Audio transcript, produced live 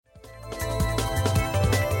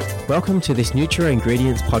Welcome to this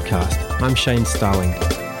NutraIngredients podcast. I'm Shane Starling.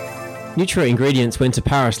 NutraIngredients went to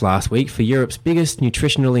Paris last week for Europe's biggest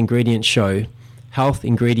nutritional ingredient show, Health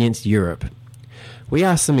Ingredients Europe. We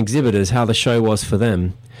asked some exhibitors how the show was for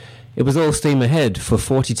them. It was all steam ahead for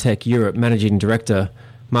Fortitech Europe Managing Director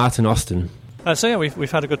Martin Osten.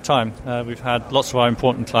 We've had a good time. We've had lots of our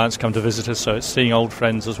important clients come to visit us, so it's seeing old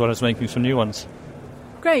friends as well as making some new ones.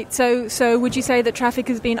 Great. So would you say that traffic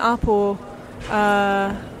has been up or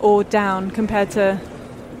down compared to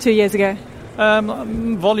 2 years ago?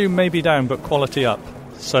 Volume may be down, but quality up.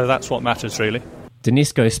 So that's what matters, really.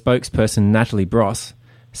 Danisco spokesperson Natalie Bross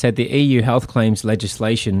said the EU health claims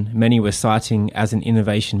legislation many were citing as an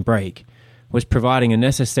innovation break was providing a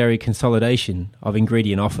necessary consolidation of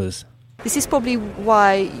ingredient offers. This is probably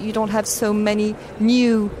why you don't have so many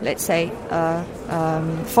new, let's say,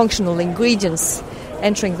 functional ingredients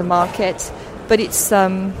entering the market, but it's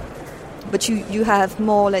but you have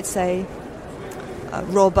more, let's say,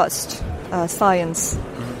 robust science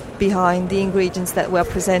behind the ingredients that were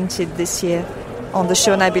presented this year on the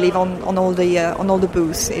show, and I believe on all the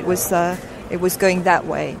booths. It was going that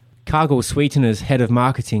way. Cargill Sweeteners head of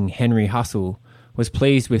marketing Henry Hustle was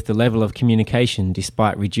pleased with the level of communication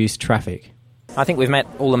despite reduced traffic. I think we've met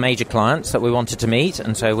all the major clients that we wanted to meet,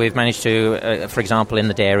 and so we've managed to, for example, in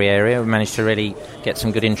the dairy area, we've managed to really get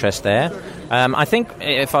some good interest there. I think,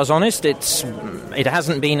 if I was honest, it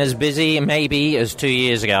hasn't been as busy maybe as 2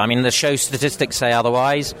 years ago. I mean, the show statistics say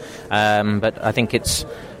otherwise, but I think it's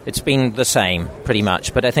been the same pretty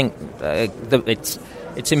much. But I think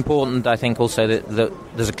it's important, I think, also that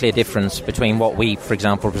there's a clear difference between what we, for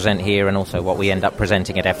example, present here and also what we end up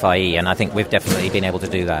presenting at FIE, and I think we've definitely been able to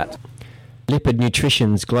do that. Lipid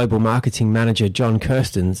Nutrition's global marketing manager John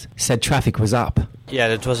Kirstens said traffic was up. Yeah,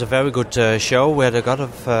 it was a very good show. We had a lot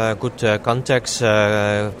of good contacts,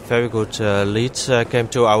 very good leads came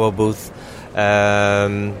to our booth.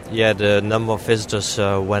 The number of visitors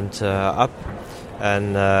went up.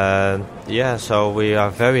 And so we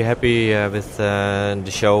are very happy with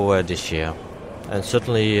the show this year. And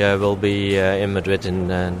certainly we'll be in Madrid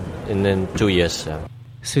in 2 years.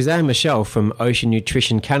 Suzanne Michel from Ocean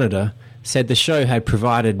Nutrition Canada said the show had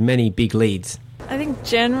provided many big leads. I think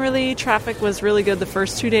generally traffic was really good the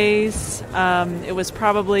first 2 days. It was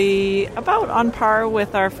probably about on par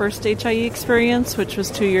with our first HIE experience, which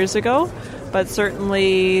was 2 years ago, but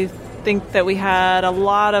certainly think that we had a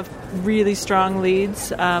lot of really strong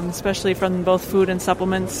leads, especially from both food and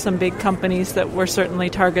supplements, some big companies that were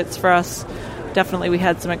certainly targets for us. Definitely we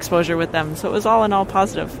had some exposure with them, so it was all in all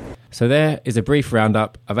positive. So there is a brief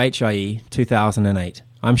roundup of HIE 2008.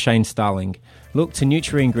 I'm Shane Starling. Look to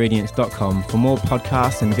NutriIngredients.com for more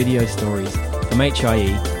podcasts and video stories from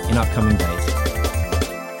HIE in upcoming days.